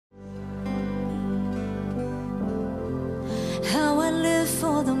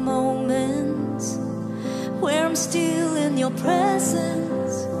where I'm still in your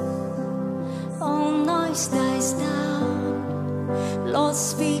presence. All noise dies down. Lord,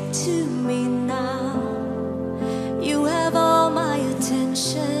 speak to me now. You have all my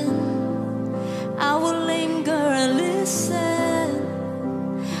attention. I will linger and listen.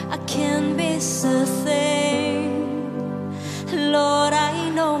 I can't miss a thing. Lord, I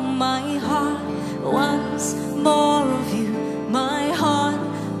know my heart wants more of you. My heart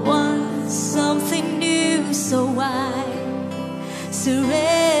wants something new, so I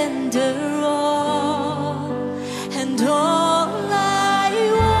surrender all. And all I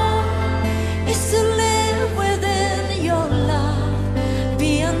want is to live within your love,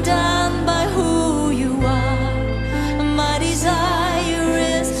 be undone by who you are. My desire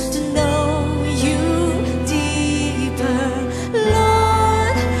is to know you deeper.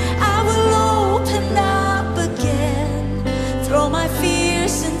 Lord, I will open up again, throw my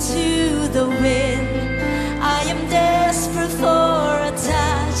fears into the wind. I am desperate for a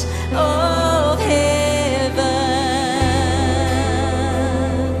touch of heaven.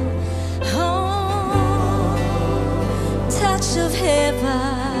 Oh, touch of heaven.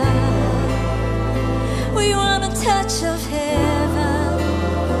 We want a touch of heaven.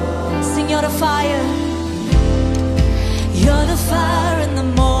 Sing, you're the fire. You're the fire in the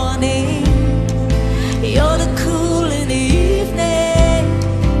morning. You're the cool in the evening.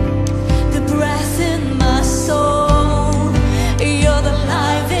 The breath in my soul. You're the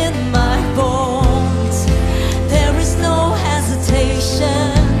life in my bones. There is no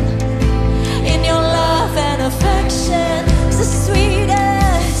hesitation in your love and affection. It's the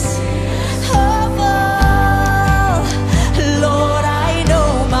sweetest of all. Lord, I know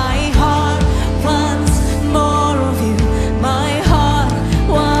my heart wants more of you. My heart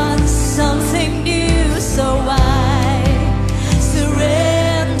wants something new, so I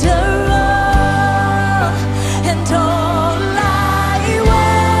surrender all. And all I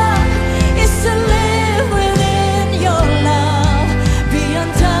want is to live within your love, be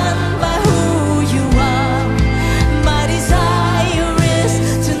undone by who you are. My desire is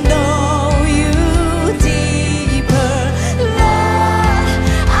to know you deeper. Lord,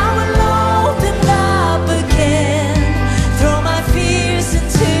 I will open up again, throw my fears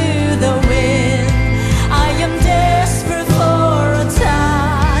into the wind. I am desperate for a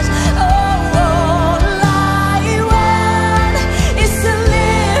touch. Oh, all I want is to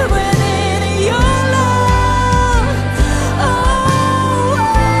live within your love. Oh,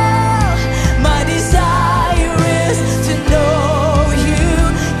 my desire is to know you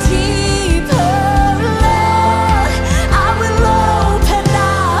deeper. Lord, I will open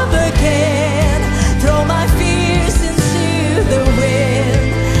up again, throw my fears into the wind.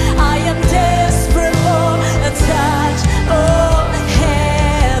 I am desperate for a touch of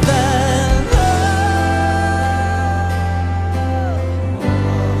heaven.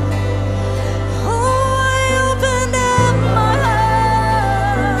 Oh, I opened up my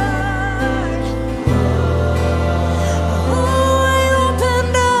heart. Oh, I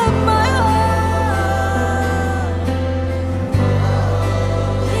opened up my heart.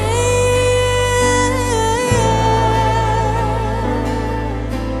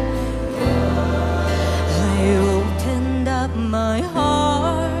 I opened up my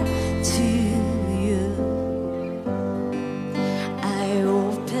heart to you. I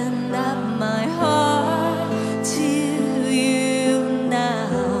opened up my heart to you now.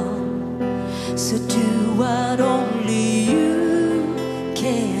 So do what only you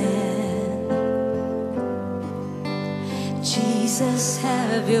can. Jesus,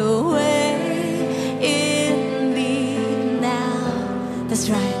 have your way in me now. That's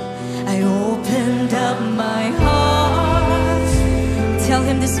right. I opened up my heart. Tell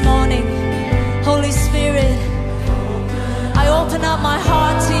him this morning, Holy Spirit, I open up my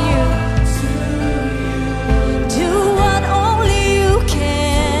heart to you. Do what only you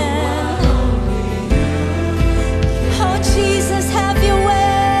can. Oh, Jesus, have your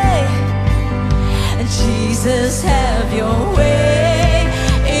way. Jesus, have your way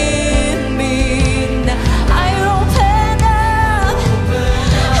in me now. I open up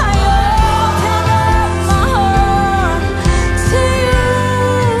my heart to you.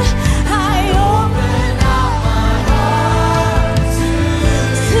 I open up my heart to you.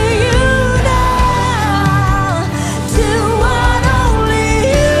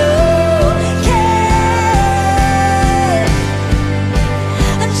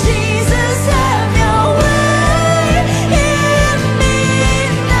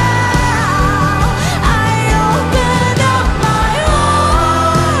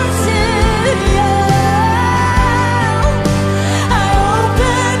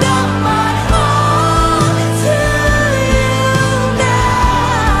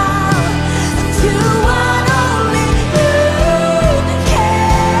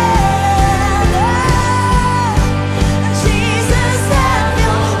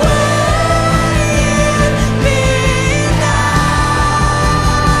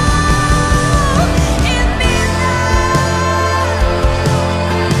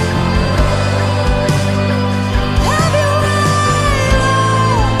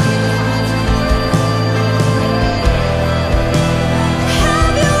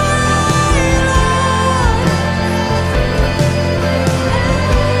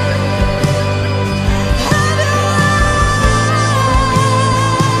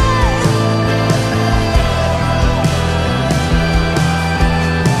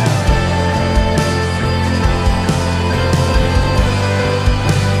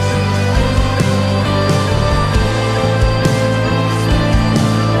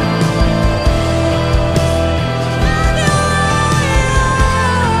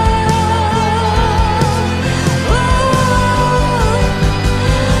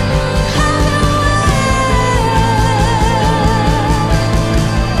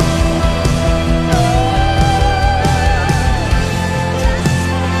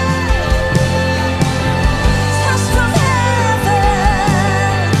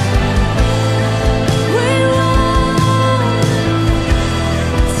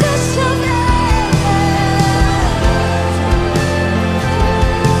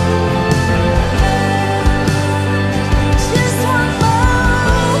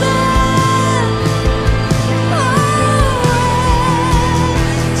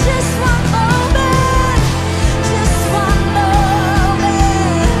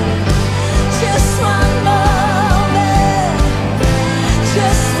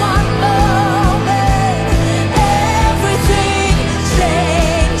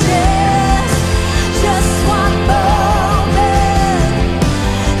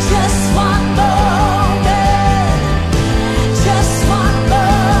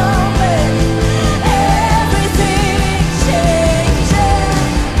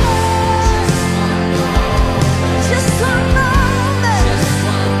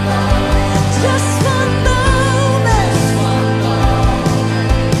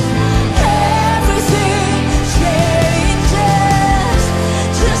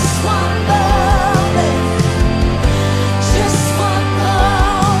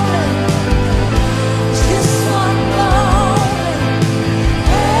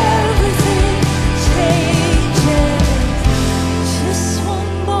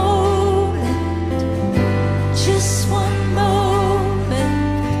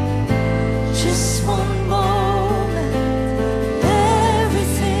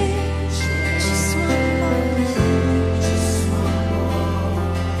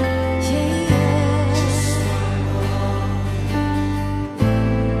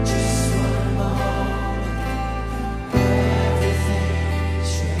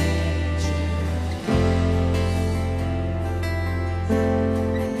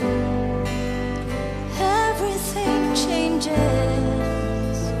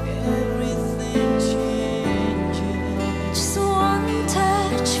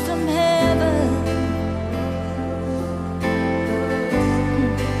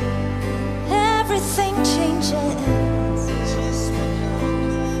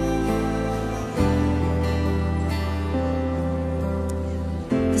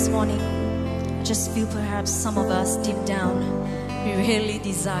 this morning, I just feel perhaps some of us deep down, we really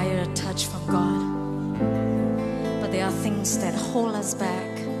desire a touch from God. But there are things that hold us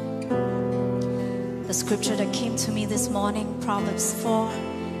back. The scripture that came to me this morning, Proverbs 4,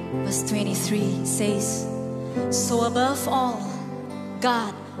 verse 23 says, "So above all,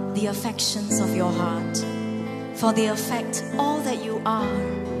 guard the affections of your heart, for they affect all that you are.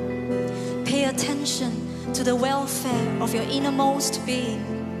 Pay attention to the welfare of your innermost being,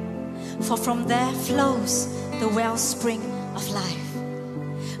 for from there flows the wellspring of life."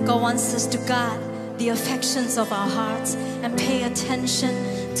 God wants us to guard the affections of our hearts and pay attention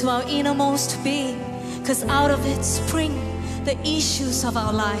to our innermost being, because out of it spring the issues of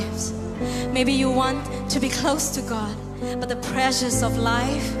our lives. Maybe you want to be close to God, but the pressures of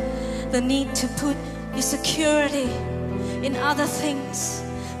life, the need to put your security in other things,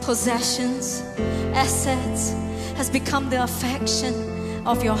 possessions, assets, has become the affection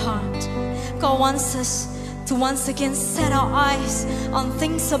of your heart. God wants us to once again set our eyes on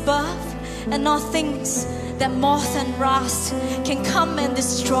things above and not things that moth and rust can come and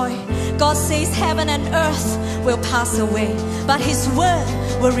destroy. God says heaven and earth will pass away, but His word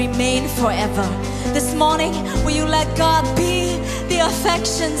will remain forever. This morning, will you let God be the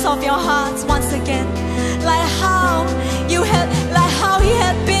affections of your hearts once again, like how He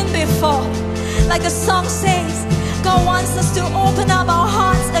had been before? Like the song says, God wants us to open up our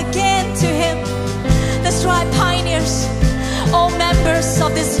hearts again to Him. That's right, pioneers, all members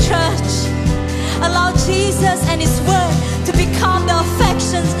of this church, allow Jesus and His word to become the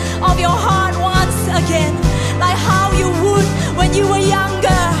affections of your heart once again, like how you would when you were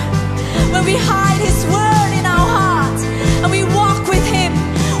younger. When we hide His word in our hearts and we walk with Him,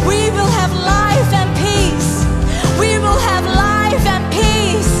 we will have life and peace. We will have life and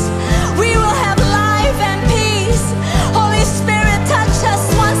peace. We will have life and peace. Holy Spirit, touch us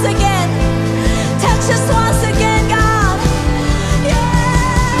once again. Touch us once again, God.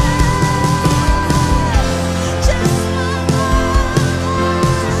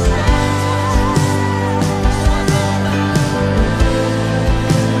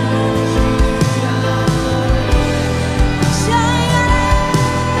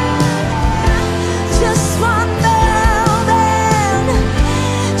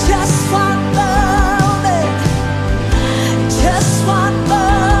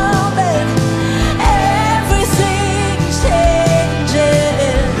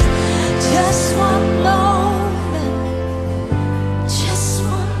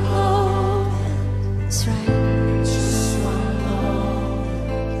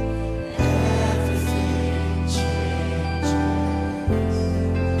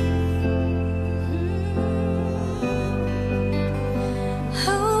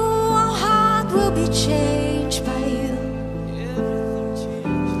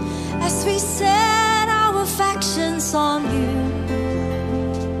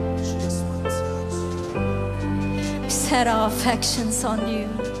 Set our affections on you.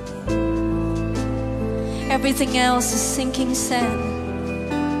 Everything else is sinking sand.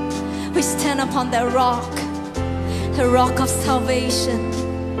 We stand upon that rock, the rock of salvation.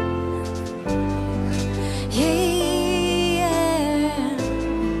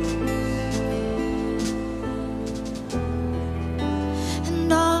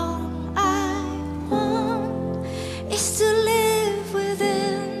 And all I want is to live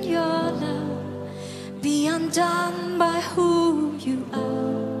within your love, be undone by who you are.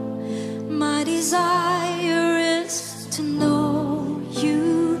 My desire is to know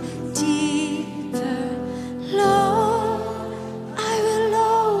you deeper, Lord. I will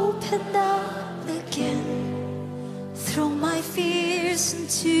open up again, throw my fears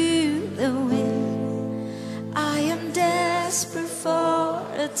into the wind. I am desperate for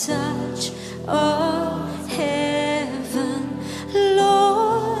a touch of heaven,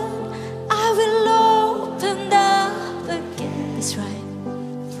 Lord. I will open up again. That's right.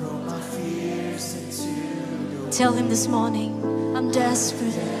 Throw my fears into the wind. Tell Him this morning, I'm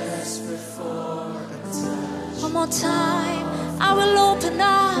desperate for a touch. One more time. I will open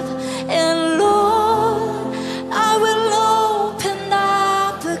up, and Lord, I will open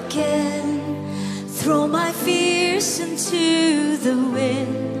up again. Throw my fears into the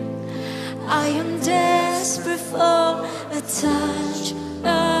wind. I am desperate for a touch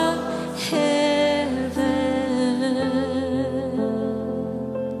of heaven.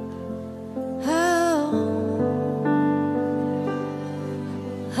 Oh,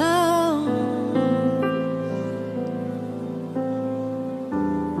 oh.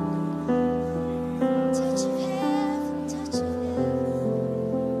 Touch of heaven, touch of heaven.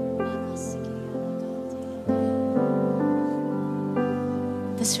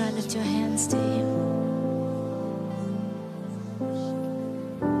 Let's try to lift your hands to Him.